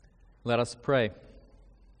Let us pray.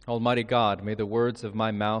 Almighty God, may the words of my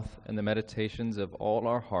mouth and the meditations of all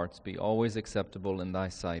our hearts be always acceptable in thy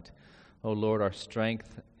sight, O Lord, our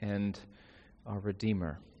strength and our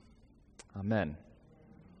Redeemer. Amen.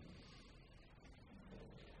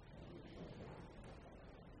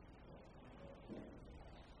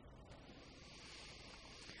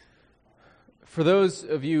 For those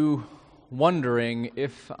of you wondering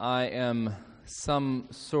if I am some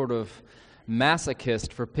sort of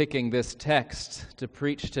masochist for picking this text to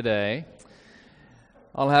preach today,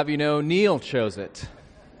 I'll have you know Neil chose it.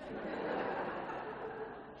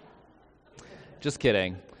 Just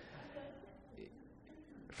kidding.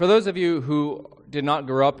 For those of you who did not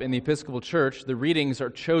grow up in the Episcopal Church, the readings are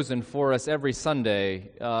chosen for us every Sunday.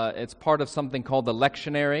 It's part of something called the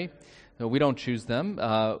lectionary. We don't choose them.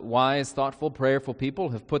 Wise, thoughtful, prayerful people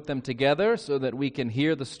have put them together so that we can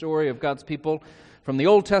hear the story of God's people from the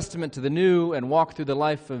Old Testament to the New and walk through the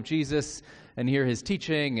life of Jesus and hear his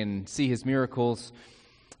teaching and see his miracles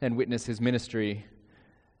and witness his ministry.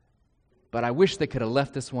 But I wish they could have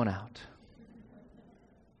left this one out.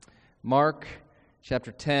 Mark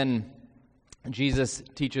chapter 10, Jesus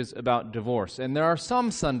teaches about divorce. And there are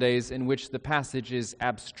some Sundays in which the passage is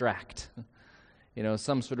abstract.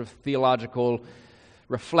 Some sort of theological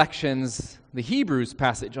reflections. The Hebrews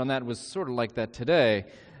passage on that was sort of like that today.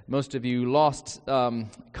 Most of you lost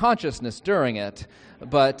consciousness during it,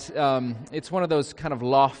 but it's one of those kind of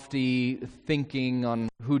lofty thinking on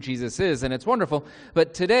who Jesus is, and it's wonderful.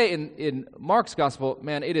 But today in Mark's gospel,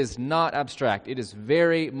 man, it is not abstract. It is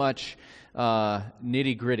very much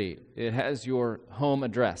nitty-gritty. It has your home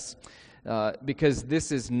address. Because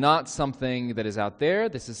this is not something that is out there.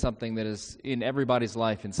 This is something that is in everybody's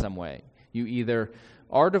life in some way. You either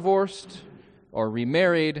are divorced or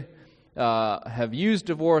remarried, have used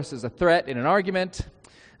divorce as a threat in an argument.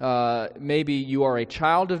 Maybe you are a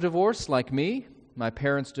child of divorce like me. My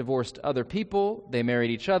parents divorced other people. They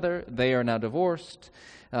married each other. They are now divorced.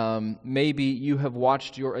 Maybe you have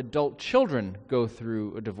watched your adult children go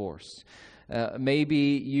through a divorce.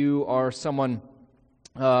 Maybe you are someone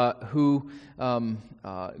who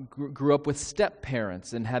grew up with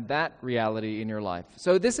step-parents and had that reality in your life.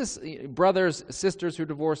 So this is brothers, sisters who are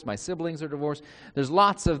divorced, my siblings are divorced. There's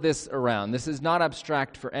lots of this around. This is not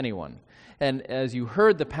abstract for anyone. And as you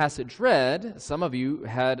heard the passage read, some of you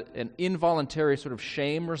had an involuntary sort of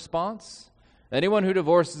shame response. Anyone who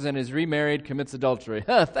divorces and is remarried commits adultery.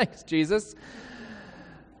 Thanks, Jesus.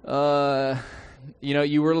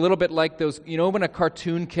 You were a little bit like those, when a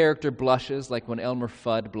cartoon character blushes, like when Elmer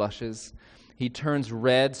Fudd blushes, he turns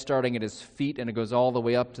red starting at his feet and it goes all the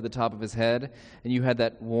way up to the top of his head, and you had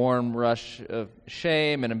that warm rush of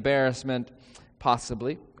shame and embarrassment,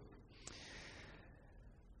 possibly.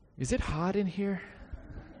 Is it hot in here?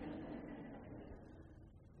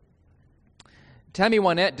 Tammy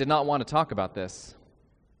Wynette did not want to talk about this.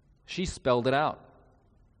 She spelled it out.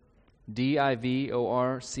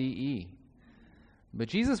 Divorce. But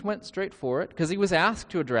Jesus went straight for it because he was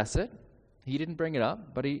asked to address it. He didn't bring it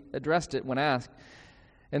up, but he addressed it when asked.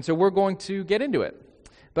 And so we're going to get into it.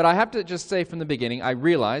 But I have to just say from the beginning, I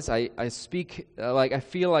realize I speak I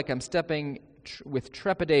feel like I'm stepping with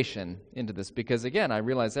trepidation into this because, again, I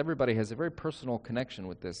realize everybody has a very personal connection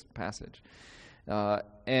with this passage.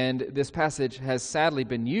 And this passage has sadly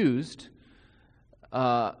been used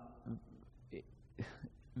very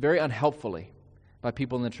unhelpfully by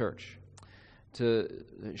people in the church to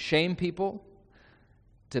shame people,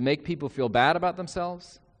 to make people feel bad about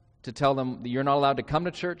themselves, to tell them that you're not allowed to come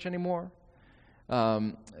to church anymore,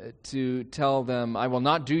 to tell them, I will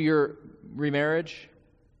not do your remarriage.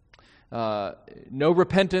 No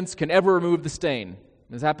repentance can ever remove the stain.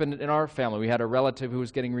 This happened in our family. We had a relative who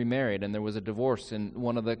was getting remarried, and there was a divorce in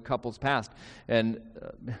one of the couples passed, and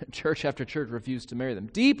church after church refused to marry them.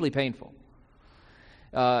 Deeply painful.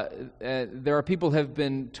 There are people who have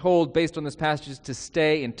been told, based on this passage, to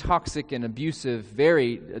stay in toxic and abusive,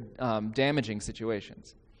 very damaging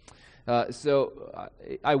situations. So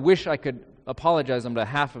I wish I could apologize on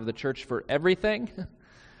behalf of the church for everything,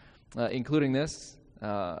 including this.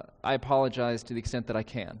 I apologize to the extent that I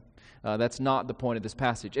can. That's not the point of this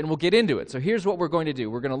passage. And we'll get into it. So here's what we're going to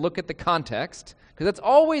do. We're going to look at the context, because that's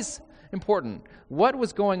always important. What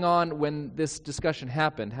was going on when this discussion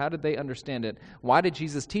happened? How did they understand it? Why did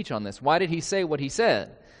Jesus teach on this? Why did he say what he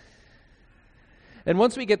said? And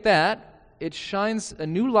once we get that, it shines a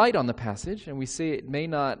new light on the passage, and we see it may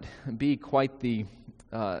not be quite the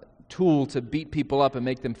tool to beat people up and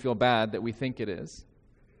make them feel bad that we think it is.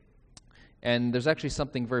 And there's actually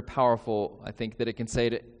something very powerful, I think, that it can say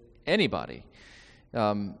to anybody.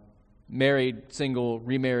 Married, single,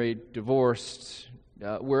 remarried, divorced,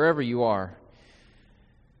 wherever you are.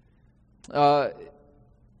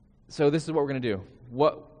 So this is what we're going to do.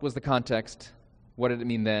 What was the context? What did it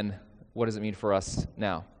mean then? What does it mean for us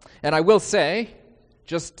now? And I will say,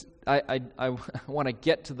 I want to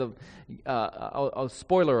get to the, I'll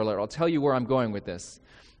spoiler alert, I'll tell you where I'm going with this.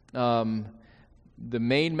 The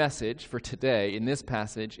main message for today in this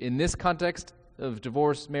passage, in this context of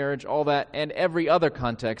divorce, marriage, all that, and every other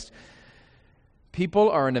context, people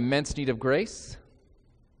are in immense need of grace,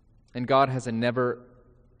 and God has a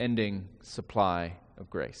never-ending supply of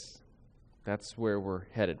grace. That's where we're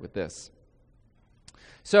headed with this.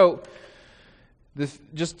 So,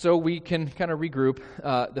 just so we can kind of regroup,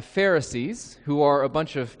 the Pharisees, who are a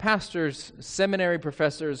bunch of pastors, seminary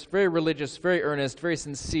professors, very religious, very earnest, very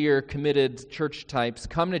sincere, committed church types,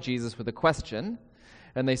 come to Jesus with a question,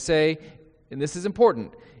 and they say, and this is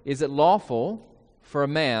important, is it lawful for a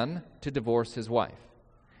man to divorce his wife?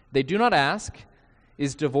 They do not ask,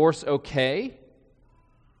 is divorce okay?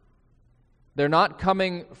 They're not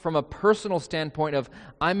coming from a personal standpoint of,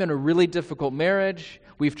 I'm in a really difficult marriage,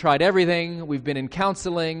 we've tried everything, we've been in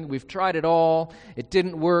counseling, we've tried it all, it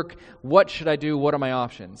didn't work, what should I do, what are my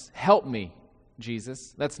options? Help me,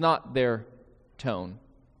 Jesus. That's not their tone.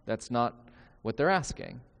 That's not what they're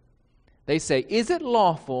asking. They say, is it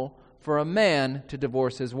lawful for a man to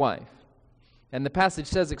divorce his wife? And the passage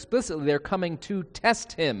says explicitly they're coming to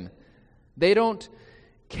test him. They don't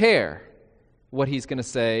care what he's going to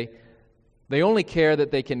say. They only care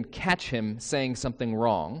that they can catch him saying something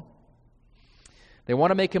wrong. They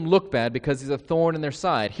want to make him look bad because he's a thorn in their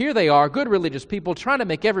side. Here they are, good religious people, trying to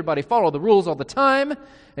make everybody follow the rules all the time.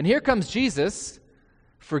 And here comes Jesus,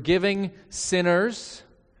 forgiving sinners,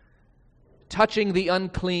 touching the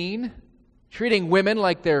unclean, treating women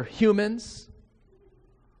like they're humans.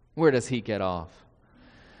 Where does he get off?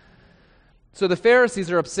 So the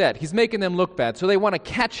Pharisees are upset. He's making them look bad. So they want to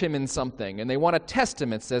catch him in something, and they want to test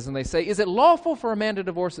him, it says, and they say, is it lawful for a man to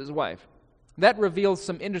divorce his wife? That reveals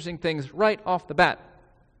some interesting things right off the bat.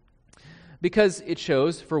 Because it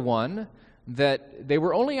shows, for one, that they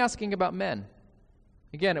were only asking about men.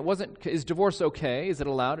 Again, it wasn't, is divorce okay? Is it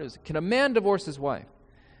allowed? Can a man divorce his wife?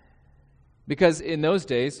 Because in those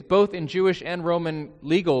days, both in Jewish and Roman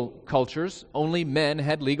legal cultures, only men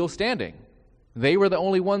had legal standing. They were the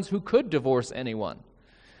only ones who could divorce anyone.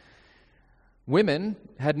 Women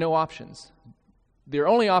had no options. Their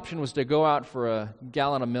only option was to go out for a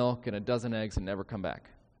gallon of milk and a dozen eggs and never come back.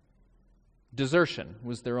 Desertion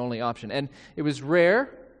was their only option. And it was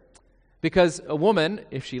rare because a woman,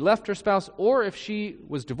 if she left her spouse or if she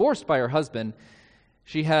was divorced by her husband,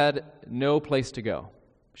 she had no place to go.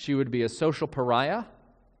 She would be a social pariah.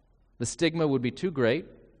 The stigma would be too great.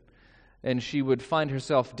 And she would find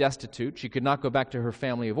herself destitute. She could not go back to her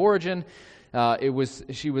family of origin.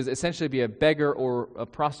 She was essentially be a beggar or a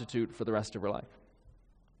prostitute for the rest of her life.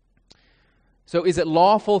 So is it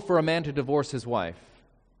lawful for a man to divorce his wife?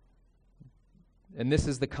 And this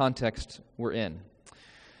is the context we're in.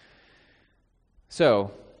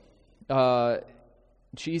 So,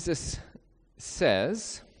 Jesus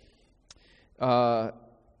says,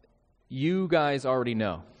 you guys already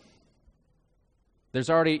know.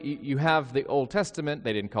 You have the Old Testament.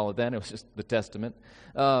 They didn't call it then. It was just the Testament.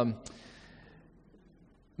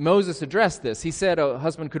 Moses addressed this. He said a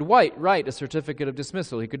husband could write a certificate of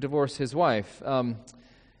dismissal. He could divorce his wife.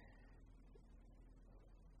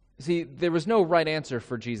 See, there was no right answer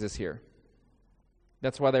for Jesus here.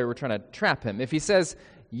 That's why they were trying to trap him. If he says,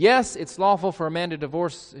 yes, it's lawful for a man to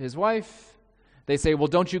divorce his wife, they say, well,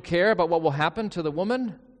 don't you care about what will happen to the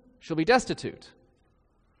woman? She'll be destitute.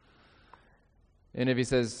 And if he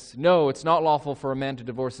says, no, it's not lawful for a man to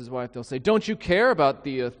divorce his wife, they'll say, don't you care about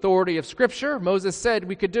the authority of Scripture? Moses said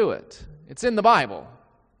we could do it. It's in the Bible.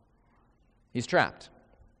 He's trapped.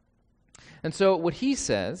 And so what he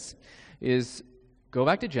says is, go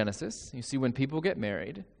back to Genesis. You see when people get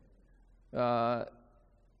married,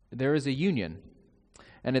 there is a union.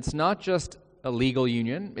 And it's not just a legal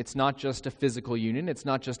union. It's not just a physical union. It's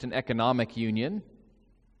not just an economic union.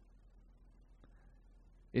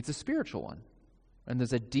 It's a spiritual one. And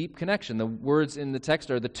there's a deep connection. The words in the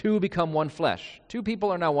text are, the two become one flesh. Two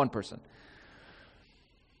people are now one person.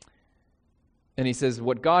 And he says,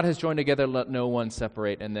 what God has joined together, let no one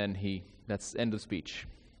separate. And then that's end of speech.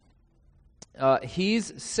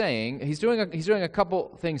 He's doing a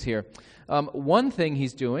couple things here. One thing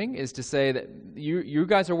he's doing is to say that you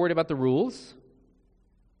guys are worried about the rules,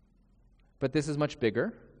 but this is much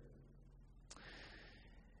bigger.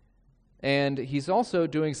 And he's also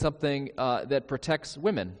doing something that protects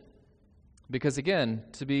women. Because again,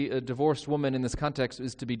 to be a divorced woman in this context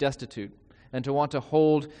is to be destitute. And to want to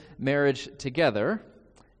hold marriage together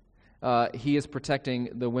he is protecting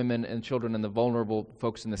the women and children and the vulnerable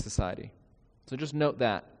folks in the society. So just note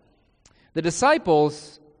that. The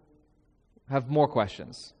disciples have more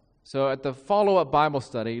questions. So at the follow-up Bible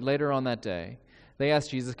study later on that day, they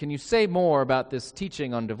asked Jesus, can you say more about this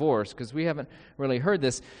teaching on divorce? Because we haven't really heard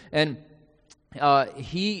this. And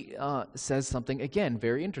he says something, again,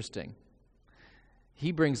 very interesting.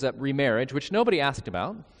 He brings up remarriage, which nobody asked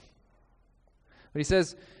about. But he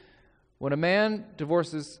says, when a man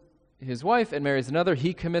divorces his wife and marries another,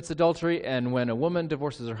 he commits adultery. And when a woman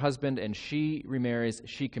divorces her husband and she remarries,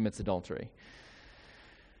 she commits adultery.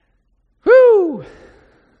 Whew!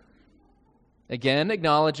 Again,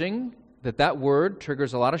 acknowledging that word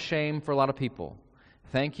triggers a lot of shame for a lot of people.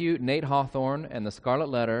 Thank you, Nate Hawthorne and the Scarlet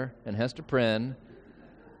Letter and Hester Prynne.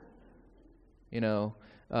 To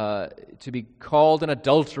be called an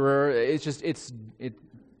adulterer,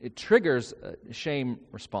 it triggers a shame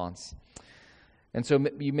response. And so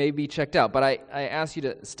you may be checked out. But I ask you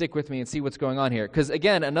to stick with me and see what's going on here. Because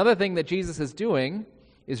again, another thing that Jesus is doing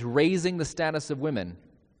is raising the status of women.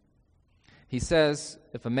 He says,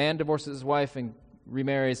 if a man divorces his wife and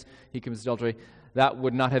remarries, he commits adultery. That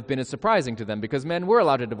would not have been as surprising to them because men were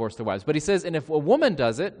allowed to divorce their wives. But he says, and if a woman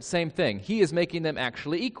does it, same thing. He is making them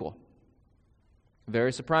actually equal.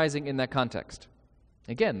 Very surprising in that context.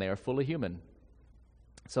 Again, they are fully human.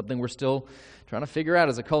 Something we're still trying to figure out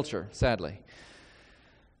as a culture, sadly.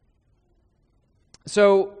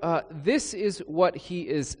 So this is what he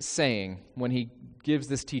is saying when he gives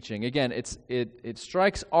this teaching. Again, it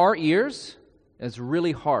strikes our ears as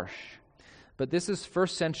really harsh. But this is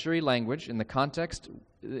first century language in the context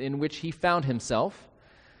in which he found himself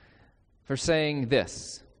for saying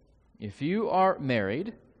this. If you are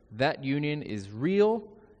married, that union is real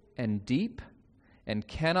and deep and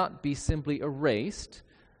cannot be simply erased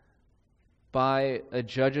by a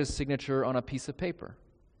judge's signature on a piece of paper.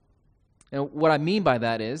 And what I mean by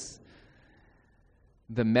that is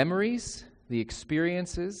the memories, the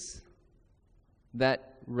experiences,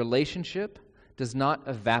 that relationship does not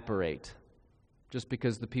evaporate just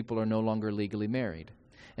because the people are no longer legally married.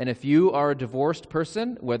 And if you are a divorced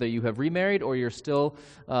person, whether you have remarried or you're still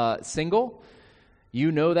single,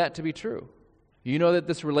 you know that to be true. You know that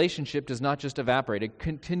this relationship does not just evaporate, it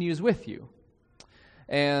continues with you.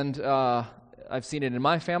 And I've seen it in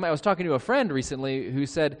my family. I was talking to a friend recently who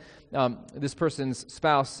said this person's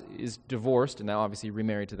spouse is divorced and now obviously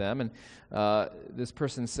remarried to them. And this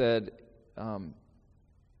person said,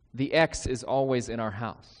 the ex is always in our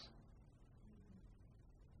house.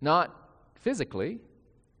 Not physically,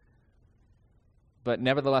 but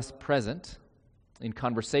nevertheless present in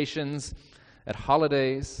conversations, at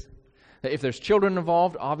holidays. If there's children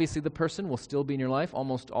involved, obviously the person will still be in your life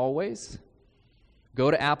almost always. Go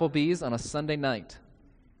to Applebee's on a Sunday night.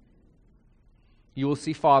 You will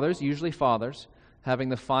see fathers, usually fathers, having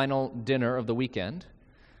the final dinner of the weekend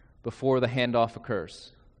before the handoff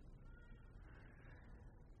occurs.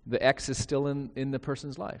 The ex is still in the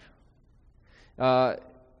person's life.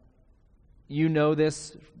 You know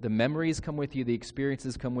this. The memories come with you. The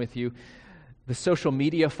experiences come with you. The social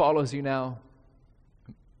media follows you now.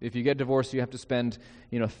 If you get divorced, you have to spend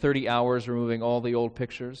 30 hours removing all the old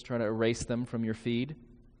pictures, trying to erase them from your feed.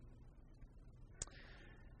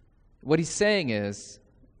 What he's saying is,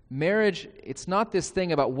 marriage, it's not this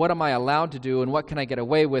thing about what am I allowed to do and what can I get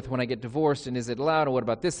away with when I get divorced and is it allowed or what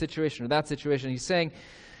about this situation or that situation. He's saying,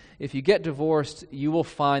 if you get divorced, you will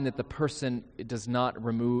find that the person does not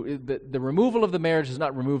remove, the removal of the marriage does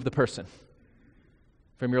not remove the person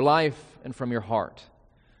from your life and from your heart.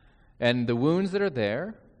 And the wounds that are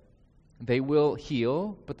there, they will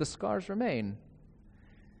heal, but the scars remain.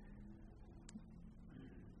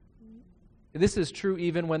 This is true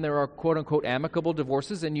even when there are quote-unquote amicable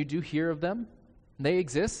divorces, and you do hear of them. They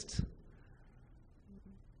exist.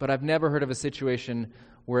 But I've never heard of a situation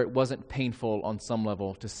where it wasn't painful on some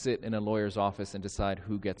level to sit in a lawyer's office and decide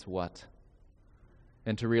who gets what.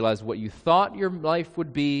 And to realize what you thought your life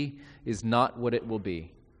would be is not what it will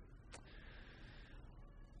be.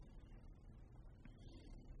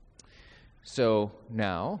 So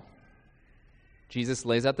now, Jesus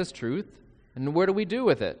lays out this truth, and what do we do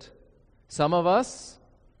with it? Some of us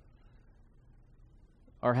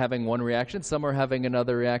are having one reaction, some are having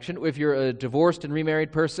another reaction. If you're a divorced and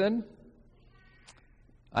remarried person,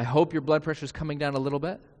 I hope your blood pressure is coming down a little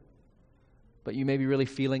bit, but you may be really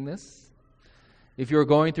feeling this. If you're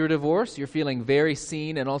going through a divorce, you're feeling very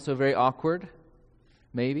seen and also very awkward,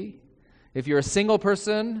 maybe. If you're a single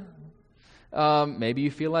person, maybe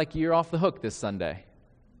you feel like you're off the hook this Sunday.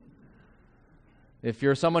 If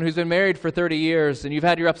you're someone who's been married for 30 years and you've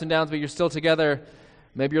had your ups and downs but you're still together,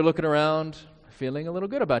 maybe you're looking around, feeling a little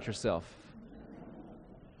good about yourself.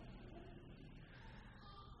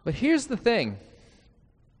 But here's the thing.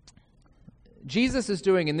 Jesus is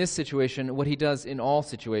doing in this situation what he does in all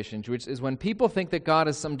situations, which is when people think that God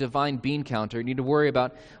is some divine bean counter, you need to worry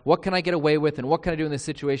about what can I get away with and what can I do in this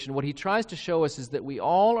situation. What he tries to show us is that we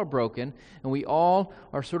all are broken and we all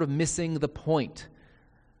are sort of missing the point.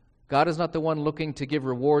 God is not the one looking to give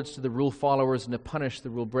rewards to the rule followers and to punish the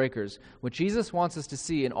rule breakers. What Jesus wants us to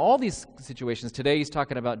see in all these situations, today he's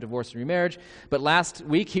talking about divorce and remarriage, but last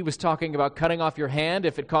week he was talking about cutting off your hand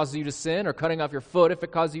if it causes you to sin, or cutting off your foot if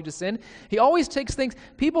it causes you to sin. He always takes things,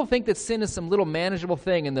 people think that sin is some little manageable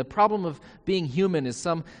thing, and the problem of being human is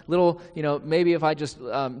some little, maybe if I just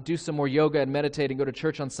do some more yoga and meditate and go to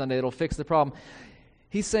church on Sunday, it'll fix the problem.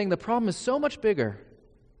 He's saying the problem is so much bigger.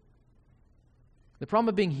 The problem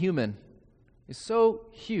of being human is so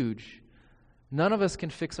huge, none of us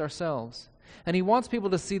can fix ourselves. And he wants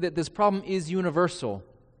people to see that this problem is universal.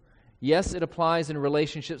 Yes, it applies in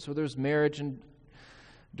relationships where there's marriage and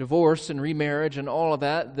divorce and remarriage and all of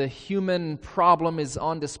that. The human problem is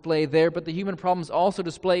on display there, but the human problem is also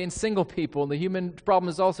displayed in single people. And the human problem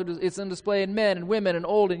is also it's on display in men and women and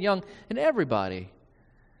old and young and everybody.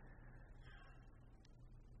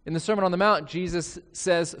 In the Sermon on the Mount, Jesus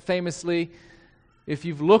says famously, if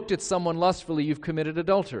you've looked at someone lustfully, you've committed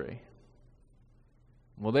adultery.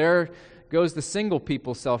 Well, there goes the single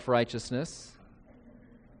people's self-righteousness.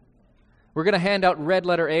 We're going to hand out red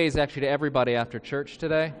letter A's actually to everybody after church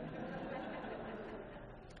today.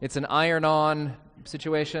 It's an iron-on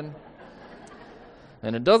situation.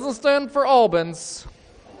 And it doesn't stand for Albans.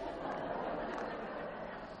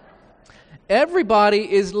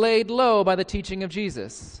 Everybody is laid low by the teaching of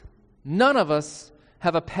Jesus. None of us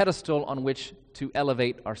have a pedestal on which to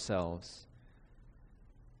elevate ourselves.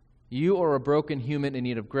 You are a broken human in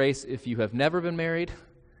need of grace if you have never been married,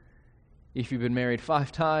 if you've been married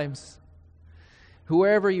 5 times,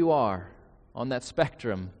 whoever you are on that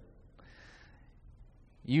spectrum,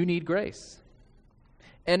 you need grace.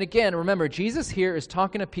 And again, remember, Jesus here is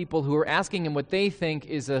talking to people who are asking him what they think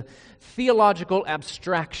is a theological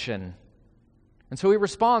abstraction. And so he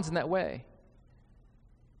responds in that way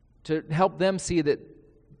to help them see that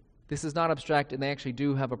this is not abstract, and they actually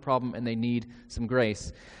do have a problem, and they need some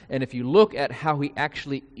grace. And if you look at how he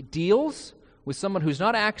actually deals with someone who's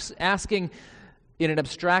not asking in an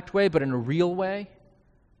abstract way, but in a real way,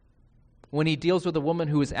 when he deals with a woman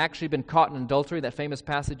who has actually been caught in adultery, that famous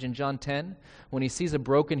passage in John 10, when he sees a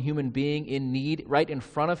broken human being in need right in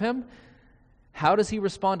front of him, how does he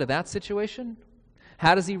respond to that situation?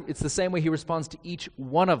 It's the same way he responds to each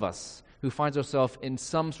one of us who finds ourselves in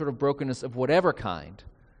some sort of brokenness of whatever kind.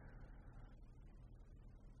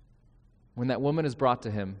 When that woman is brought to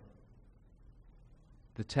him,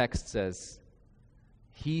 the text says,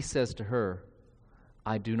 he says to her,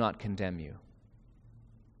 I do not condemn you.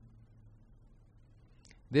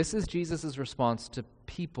 This is Jesus' response to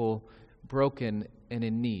people broken and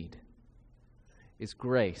in need, is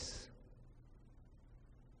grace.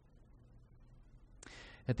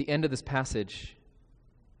 At the end of this passage,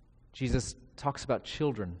 Jesus talks about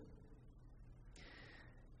children.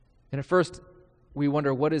 And at first, we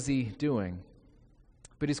wonder, what is he doing?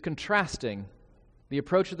 But he's contrasting the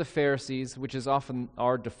approach of the Pharisees, which is often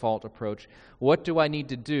our default approach. What do I need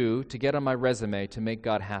to do to get on my resume to make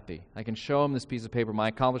God happy? I can show him this piece of paper, my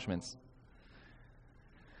accomplishments.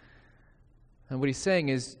 And what he's saying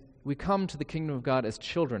is, we come to the kingdom of God as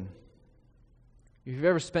children. If you've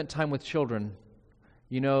ever spent time with children,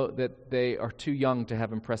 you know that they are too young to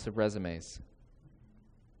have impressive resumes.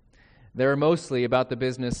 They're mostly about the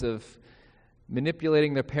business of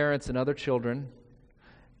manipulating their parents and other children,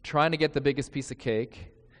 trying to get the biggest piece of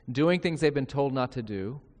cake, doing things they've been told not to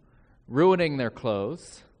do, ruining their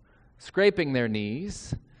clothes, scraping their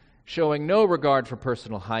knees, showing no regard for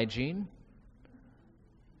personal hygiene.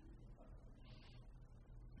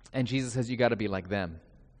 And Jesus says, you got to be like them.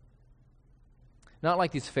 Not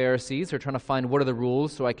like these Pharisees who are trying to find what are the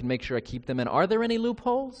rules so I can make sure I keep them in. Are there any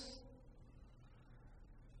loopholes?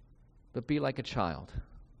 But be like a child.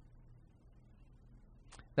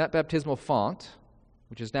 That baptismal font,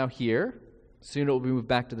 which is now here, soon it will be moved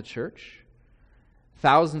back to the church.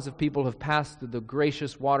 Thousands of people have passed through the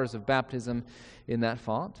gracious waters of baptism in that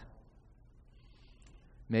font.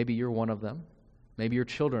 Maybe you're one of them. Maybe your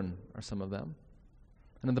children are some of them.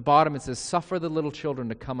 And at the bottom it says, suffer the little children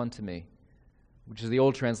to come unto me, which is the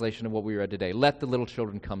old translation of what we read today. Let the little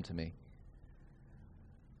children come to me.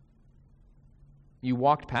 You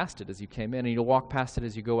walked past it as you came in, and you'll walk past it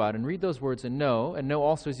as you go out. And read those words and know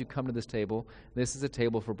also as you come to this table, this is a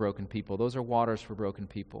table for broken people. Those are waters for broken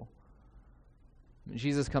people.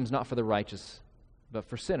 Jesus comes not for the righteous, but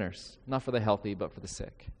for sinners, not for the healthy, but for the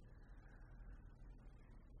sick.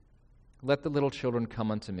 Let the little children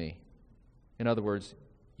come unto me. In other words,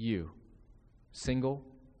 you, single,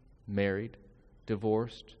 married,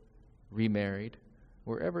 divorced, remarried,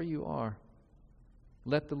 wherever you are,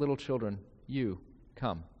 let the little children, you,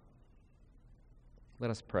 come. Let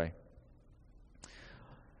us pray.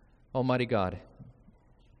 Almighty God,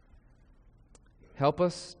 help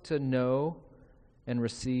us to know and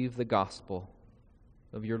receive the gospel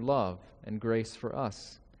of your love and grace for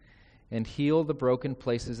us, and heal the broken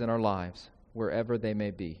places in our lives, wherever they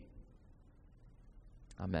may be.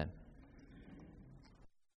 Amen.